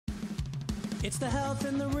It's the Health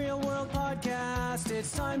in the Real World podcast.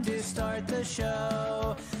 It's time to start the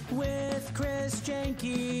show with Chris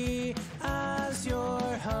Janke as your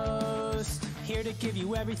host. Here to give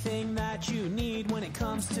you everything that you need when it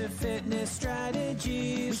comes to fitness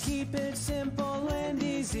strategies. We keep it simple and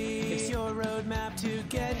easy. It's your roadmap to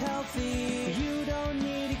get healthy. You don't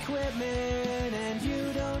need equipment and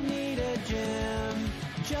you don't need a gym.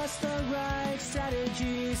 Just the right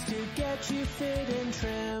strategies to get you fit and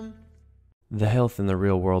trim. The Health in the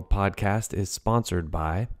Real World podcast is sponsored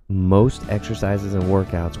by most exercises and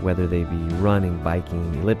workouts, whether they be running,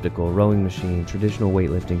 biking, elliptical, rowing machine, traditional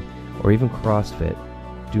weightlifting, or even CrossFit,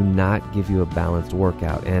 do not give you a balanced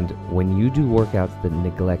workout. And when you do workouts that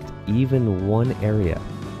neglect even one area,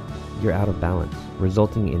 you're out of balance,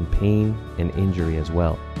 resulting in pain and injury as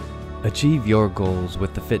well. Achieve your goals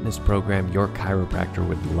with the fitness program your chiropractor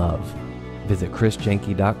would love. Visit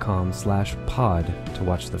chrisjanke.com/pod to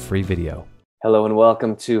watch the free video. Hello and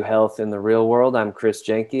welcome to Health in the Real World. I'm Chris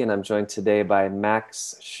Janke and I'm joined today by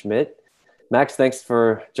Max Schmid. Max, thanks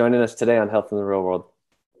for joining us today on Health in the Real World.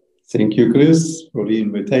 Thank you, Chris, for the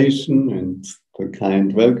invitation and the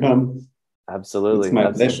kind welcome. Absolutely. It's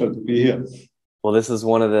my pleasure to be here. Well, this is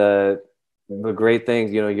one of the great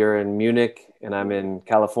things. You know, you're in Munich and I'm in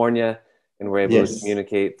California, and we're able to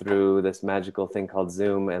communicate through this magical thing called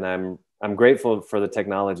Zoom. And I'm grateful for the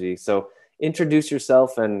technology. So introduce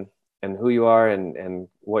yourself and who you are and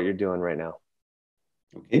what you're doing right now.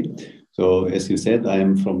 Okay. So as you said, I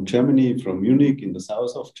am from Germany, from Munich in the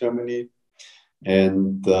south of Germany.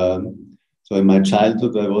 And so in my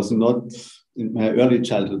childhood, I was not, in my early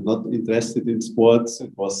childhood, not interested in sports.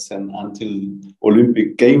 It was until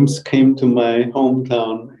Olympic Games came to my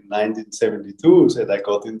hometown in 1972 that I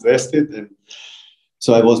got interested. And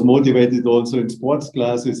so I was motivated also in sports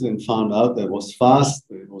classes and found out I was fast.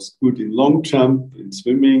 I was good in long jump, in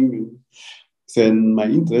swimming. And then my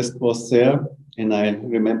interest was there. And I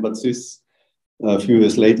remembered this a few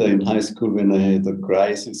years later in high school when I had a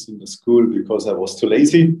crisis in the school because I was too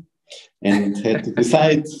lazy and had to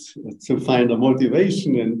decide to find a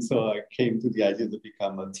motivation. And so I came to the idea to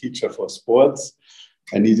become a teacher for sports.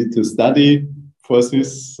 I needed to study for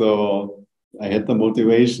this. So I had the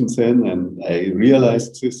motivation then, and I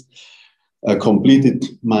realized this. I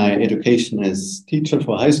completed my education as teacher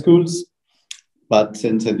for high schools, but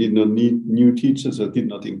since I did not need new teachers or did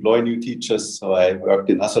not employ new teachers, so I worked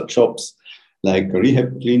in other jobs like a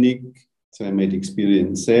rehab clinic. So I made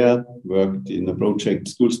experience there, worked in a project,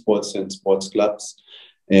 school sports and sports clubs,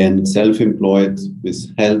 and self-employed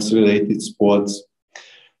with health-related sports.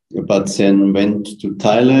 But then went to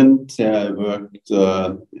Thailand. There I worked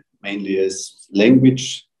mainly as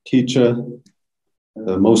language teacher,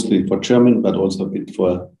 mostly for German, but also a bit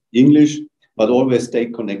for English, but always stay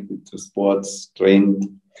connected to sports,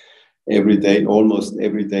 trained every day, almost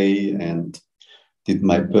every day, and did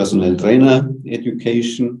my personal trainer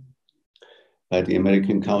education by the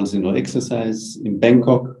American Council on Exercise in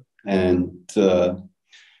Bangkok, and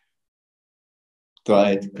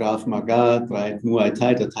tried Krav Maga, tried Muay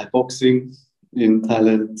Thai, the Thai boxing in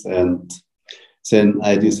Thailand, and then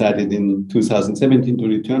I decided in 2017 to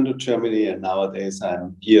return to Germany, and nowadays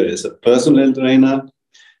I'm here as a personal trainer,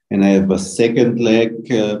 and I have a second leg,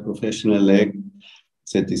 professional leg,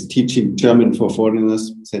 that is teaching German for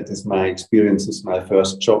foreigners. That is my experience, is my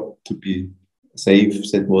first job to be safe.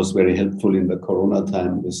 That was very helpful in the Corona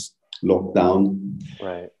time with lockdown,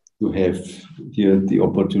 right? To have here the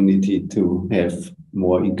opportunity to have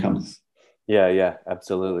more income. Yeah,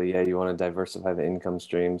 absolutely. Yeah, you want to diversify the income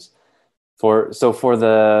streams. For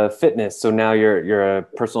the fitness, so now you're a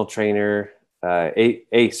personal trainer,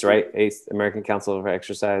 ACE, right? ACE, American Council for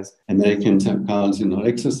Exercise. American Council on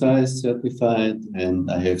Exercise certified, and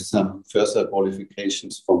I have some further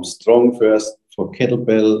qualifications from Strong First for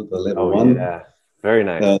kettlebell, the level 1. Yeah, very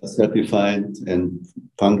nice. Certified, and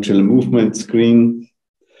functional movement screen.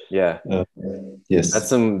 Yeah. Yes.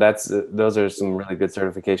 Those are some really good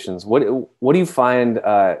certifications. What do you find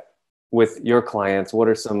with your clients? What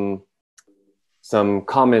are some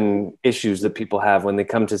common issues that people have when they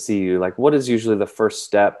come to see you? Like, what is usually the first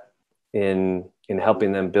step in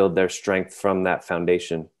helping them build their strength from that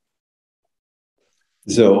foundation?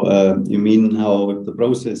 So you mean how the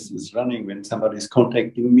process is running when somebody is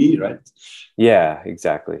contacting me, right? Yeah,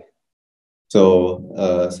 exactly. So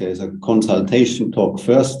there's a consultation talk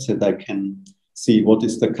first that I can see what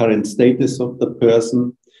is the current status of the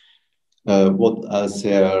person, what are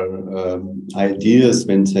their ideas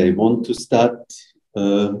when they want to start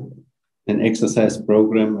an exercise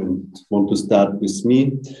program and want to start with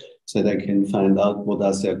me, so that I can find out what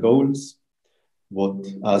are their goals, what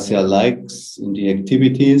are their likes in the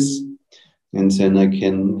activities, And then I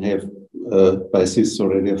can have by this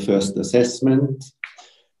already a first assessment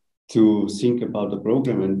to think about the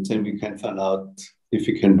program, and then we can find out if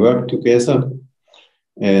we can work together,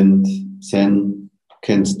 and then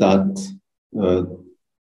can start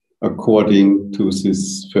according to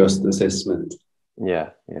this first assessment.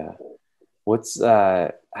 Yeah. What's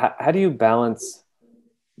how do you balance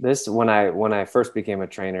this? When I first became a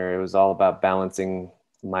trainer, it was all about balancing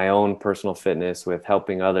my own personal fitness with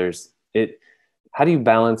helping others. How do you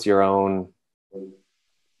balance your own,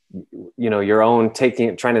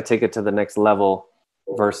 trying to take it to the next level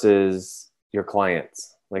versus your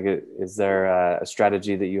clients? Like, is there a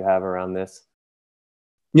strategy that you have around this?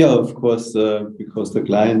 Yeah, of course, because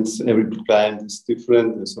every client is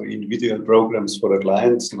different. So individual programs for the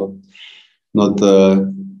clients, not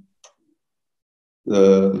a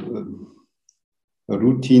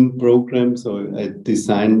routine program. So I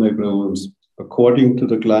design my programs according to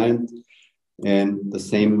the client, and the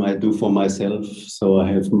same I do for myself. So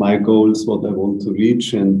I have my goals, what I want to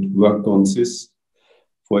reach, and work on this.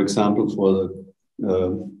 For example, for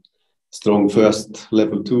the strong first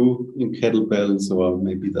level 2 in kettlebells, or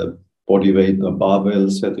maybe the body weight or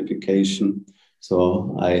barbell certification.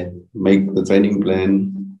 So I make the training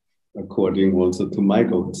plan according also to my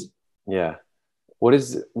goals. Yeah. What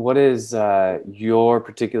is your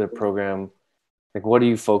particular program? Like, what are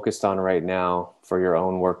you focused on right now for your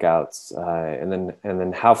own workouts? And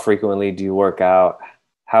then how frequently do you work out?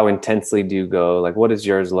 How intensely do you go? Like, what does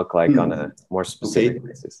yours look like on a more specific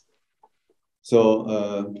basis?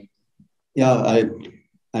 So,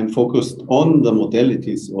 I'm focused on the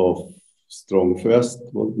modalities of strong first,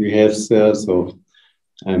 what we have there. So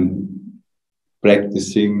I'm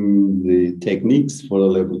practicing the techniques for the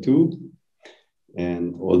level 2,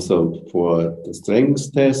 and also for the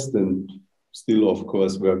strength test, and still, of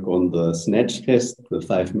course, work on the snatch test, the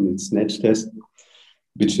 5-minute snatch test,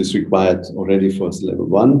 which is required already for level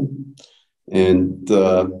 1. And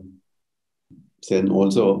then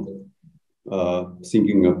also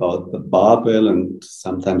thinking about the barbell, and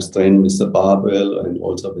sometimes train with the barbell and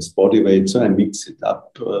also with body weight. So I mix it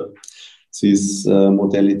up, these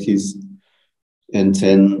modalities. And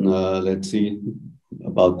then let's see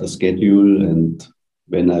about the schedule and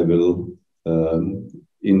when I will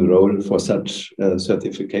enroll for such a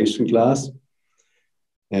certification class.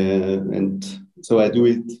 And so I do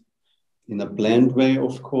it in a planned way,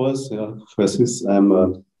 of course. For this, I'm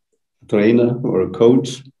a trainer or a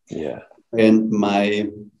coach. Yeah. And my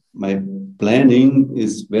planning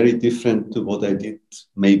is very different to what I did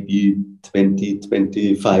maybe 20,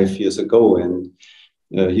 25 years ago. And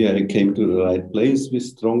here I came to the right place with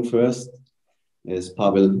Strong First, as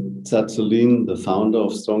Pavel Tsatsouline, the founder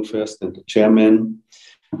of Strong First and the chairman.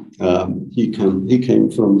 He came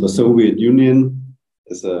from the Soviet Union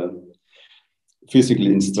as a physical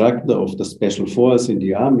instructor of the special force in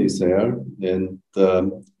the army there. And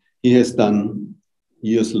he has done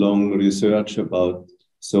years-long research about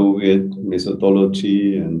Soviet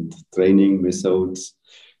methodology and training methods.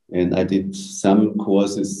 And I did some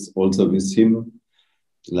courses also with him,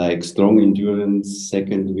 like Strong Endurance,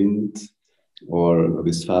 Second Wind, or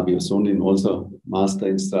with Fabio Sonin, also master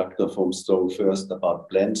instructor from Strong First, about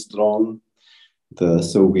Blend Strong, the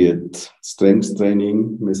Soviet strength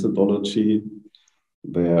training methodology,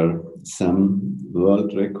 where some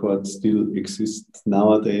world records still exist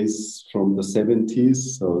nowadays from the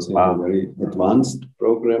 70s. So it's a very advanced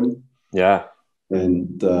program. Yeah.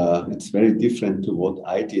 And it's very different to what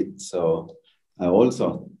I did. So I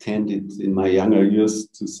also tended in my younger years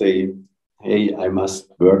to say, hey, I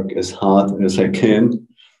must work as hard as I can.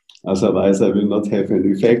 Otherwise, I will not have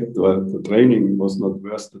an effect, or the training was not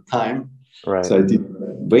worth the time. Right. So I did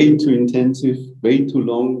way too intensive, way too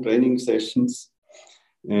long training sessions.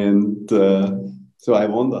 And so I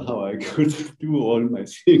wonder how I could do all my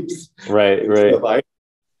things. Right.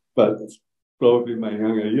 But probably my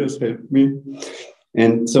younger years helped me.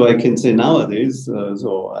 And so I can say nowadays,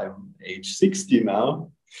 so I'm age 60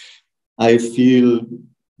 now, I feel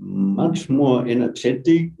much more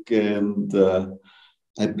energetic, and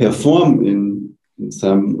I perform in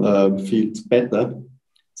some fields better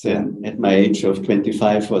than at my age of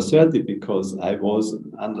 25 or 30, because I was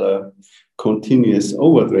under continuous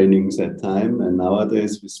overtraining that time. And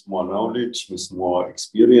nowadays, with more knowledge, with more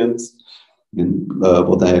experience, and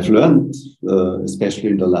what I have learned, especially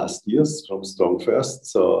in the last years from Strong First.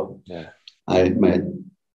 So my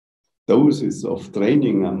doses of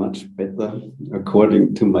training are much better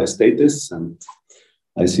according to my status, and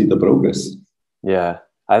I see the progress. Yeah,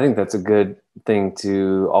 I think that's a good thing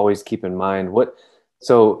to always keep in mind.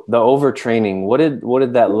 So the overtraining, what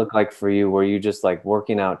did that look like for you? Were you just like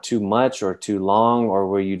working out too much or too long, or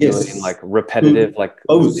were you doing Yes, like repetitive, like the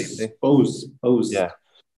both, same thing? both. Yeah.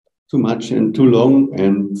 Too much and too long.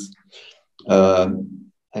 And uh,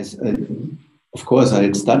 I, of course, I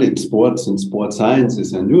had studied sports and sports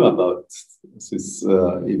sciences. I knew about this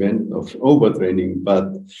event of overtraining, but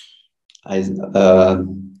I,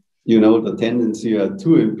 the tendency you are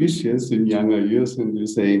too ambitious in younger years, and you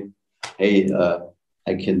say, "Hey,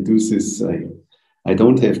 I can do this. I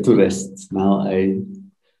don't have to rest now.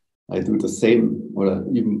 I do the same or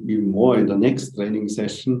even more in the next training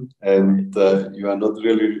session, and you are not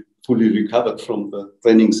really fully recovered from the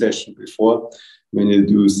training session before. When you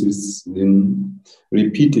do this in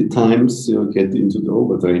repeated times, you get into the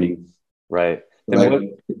overtraining. Right.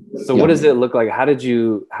 Like, What does it look like? How did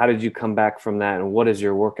you come back from that? And what does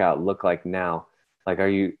your workout look like now? Like,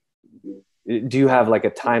 do you have like a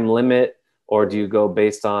time limit, or do you go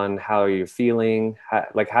based on how you're feeling?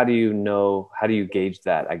 How do you gauge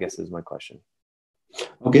that, I guess is my question.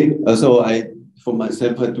 Okay. So for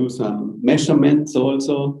myself, I do some measurements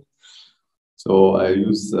also. So I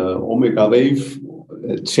use Omega Wave,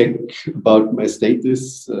 check about my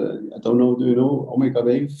status. I don't know, do you know Omega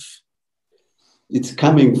Wave? It's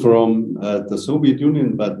coming from the Soviet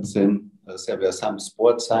Union, but then there were some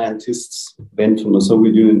sports scientists went from the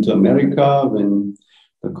Soviet Union to America when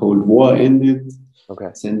the Cold War ended.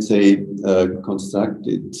 Okay. Then they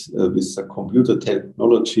constructed with the computer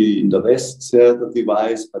technology in the West the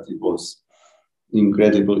device, but it was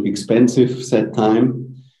incredibly expensive that time.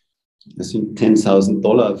 I think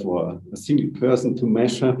 $10,000 for a single person to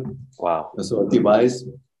measure. Wow. So a device.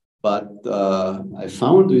 But I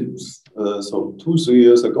found it, so 2-3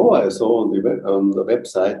 years ago, I saw on the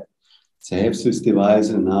website, they have this device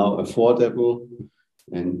and now affordable,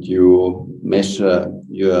 and you measure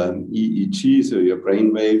your EEG, so your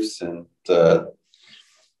brain waves, and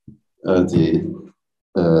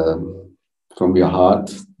from your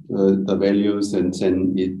heart, the values, and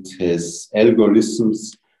then it has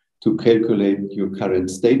algorithms to calculate your current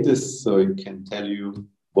status, so it can tell you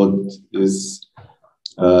what is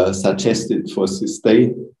suggested for this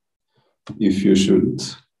day, if you should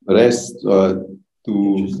rest or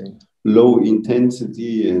do low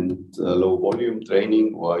intensity and low volume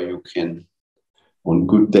training, or you can, on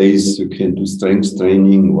good days, you can do strength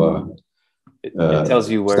training, or it tells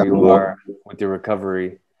you where you are with your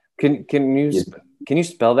recovery. Can you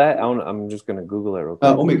spell that? I'm just going to Google it real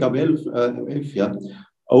quick. Omega Wave, yeah.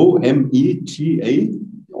 OMEGA,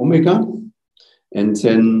 Omega. And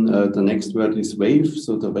then the next word is wave.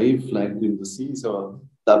 So the wave, like in the sea, so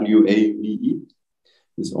WAVE.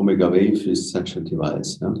 This Omega Wave is such a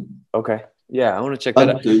device. Yeah? Okay. Yeah, I want to check that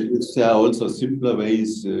out. There are also simpler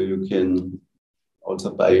ways. You can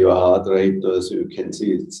also buy your heart rate, so you can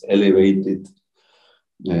see it's elevated.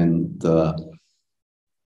 And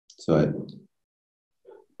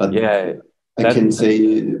I can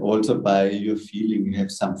say also by your feeling, you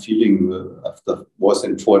have some feeling after more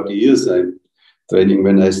than 40 years. I'm training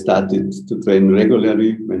when I started to train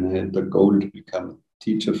regularly, when I had the goal to become a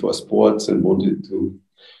teacher for sports and wanted to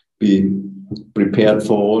be prepared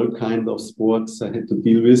for all kinds of sports I had to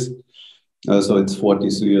deal with. So it's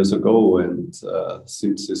 43 years ago, and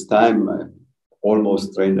since this time I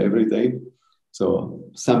almost trained every day. So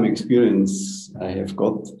some experience I have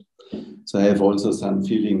got. So I have also some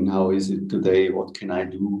feeling, how is it today? What can I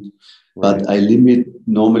do? Right. But I limit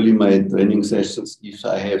normally my training sessions if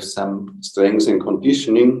I have some strength and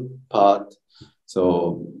conditioning part.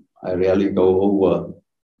 So I rarely go over,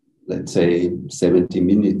 let's say, 70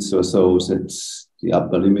 minutes or so. That's the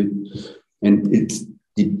upper limit. And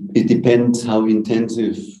it depends how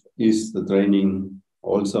intensive is the training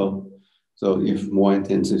also. So if more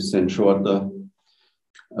intensive than shorter.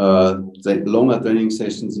 The longer training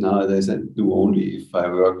sessions nowadays I do only if I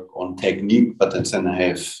work on technique, but then I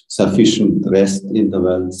have sufficient rest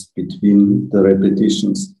intervals between the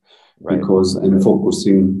repetitions, right, because I'm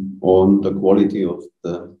focusing on the quality of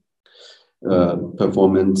the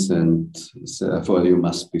performance, and therefore you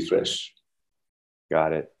must be fresh.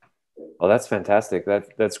 Got it. Well, that's fantastic.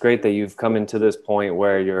 That's great that you've come into this point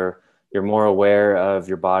where you're more aware of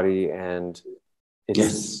your body and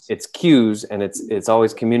it's cues, and it's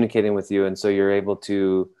always communicating with you, and so you're able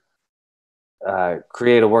to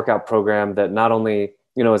create a workout program that not only,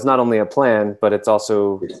 it's not only a plan, but it's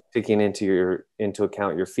also taking into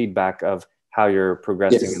account your feedback of how you're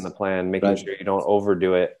progressing in the plan, making sure you don't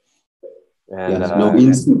overdo it. And no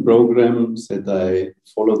instant programs, that I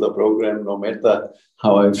follow the program no matter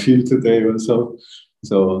how I feel today or so.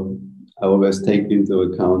 So I always take into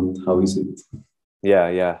account how is it.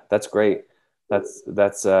 Yeah, that's great.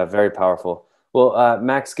 That's very powerful. Well,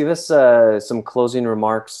 Max, give us some closing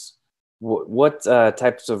remarks. What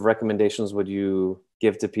types of recommendations would you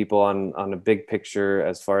give to people on a big picture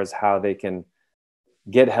as far as how they can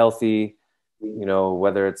get healthy? You know,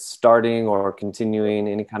 whether it's starting or continuing,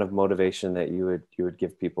 any kind of motivation that you would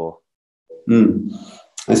give people.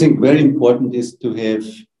 I think very important is to have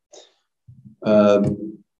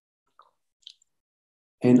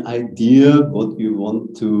an idea what you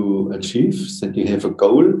want to achieve, that you have a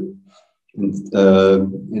goal,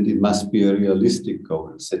 and it must be a realistic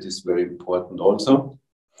goal. That is very important also.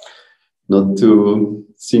 Not to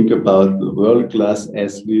think about the world-class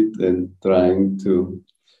athlete and trying to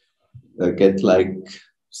get like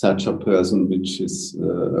such a person, which is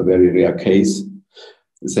a very rare case.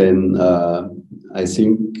 Then I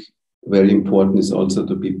think very important is also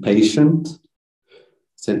to be patient.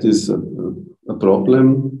 That is a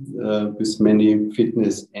problem with many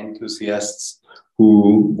fitness enthusiasts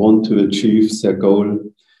who want to achieve their goal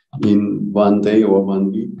in 1 day or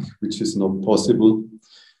 1 week, which is not possible.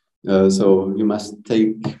 So you must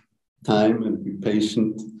take time and be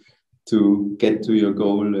patient to get to your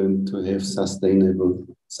goal and to have sustainable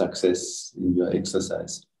success in your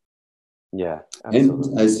exercise. Yeah,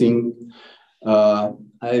 absolutely. And I think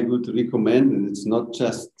I would recommend, and it's not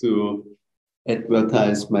just to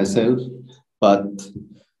advertise myself, but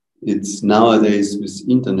it's nowadays with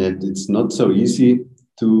internet, it's not so easy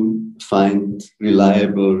to find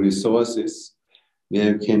reliable resources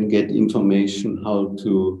where you can get information how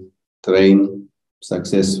to train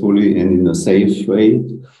successfully and in a safe way.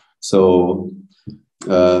 So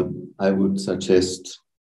I would suggest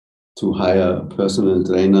to hire a personal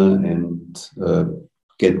trainer and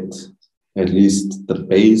get at least the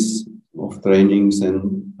base of trainings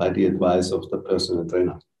and by the advice of the personal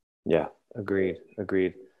trainer. Yeah, agreed.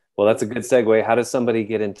 Well, that's a good segue. How does somebody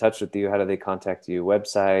get in touch with you? How do they contact you?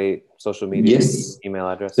 Website, social media, yes, email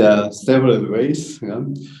address? There are several ways. Yeah.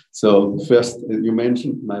 So first, you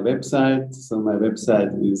mentioned my website. So my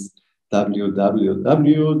website is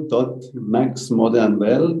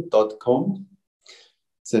www.maxmodernwell.com.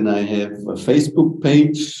 Then I have a Facebook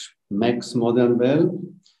page, Max Modern Well,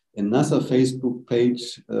 another Facebook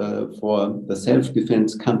page for the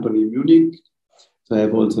self-defense company Munich. So I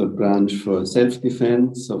have also a branch for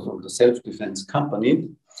self-defense, so for the self-defense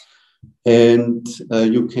company. And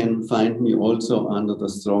you can find me also under the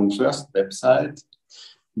Strong First website,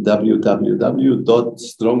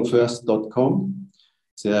 www.strongfirst.com.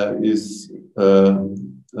 There is a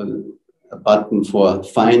button for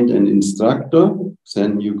find an instructor.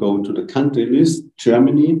 Then you go to the country list,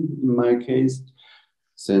 Germany in my case.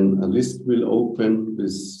 Then a list will open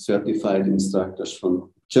with certified instructors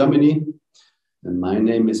from Germany. And my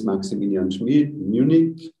name is Maximilian Schmid,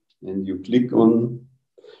 Munich. And you click on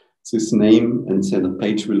this name and then a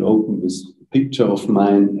page will open with a picture of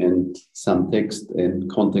mine and some text and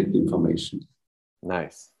contact information.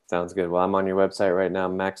 Nice. Sounds good. Well, I'm on your website right now,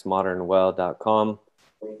 maxmodernwell.com.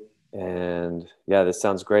 And yeah, this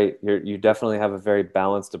sounds great. You definitely have a very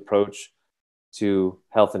balanced approach to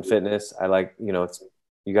health and fitness. I like, you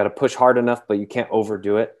got to push hard enough, but you can't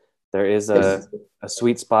overdo it. There is a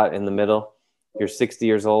sweet spot in the middle. You're 60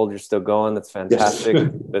 years old. You're still going. That's fantastic. Yes.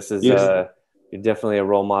 This is you're definitely a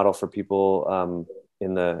role model for people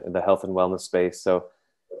in the health and wellness space. So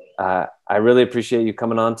I really appreciate you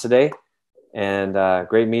coming on today, and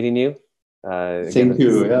great meeting you. Thank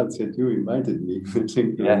you. Yeah, that you invited me. Thank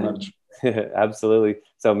you very much. Absolutely.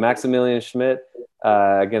 So Maximilian Schmid,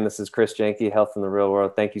 again, this is Chris Janke, Health in the Real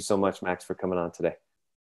World. Thank you so much, Max, for coming on today.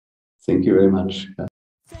 Thank you very much.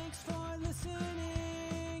 Thanks for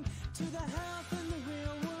listening to the Health in the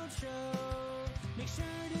Real World show. Make sure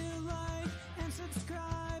to like and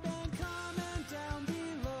subscribe and comment down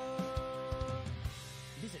below.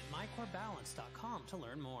 Visit mycorebalance.com to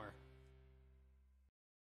learn more.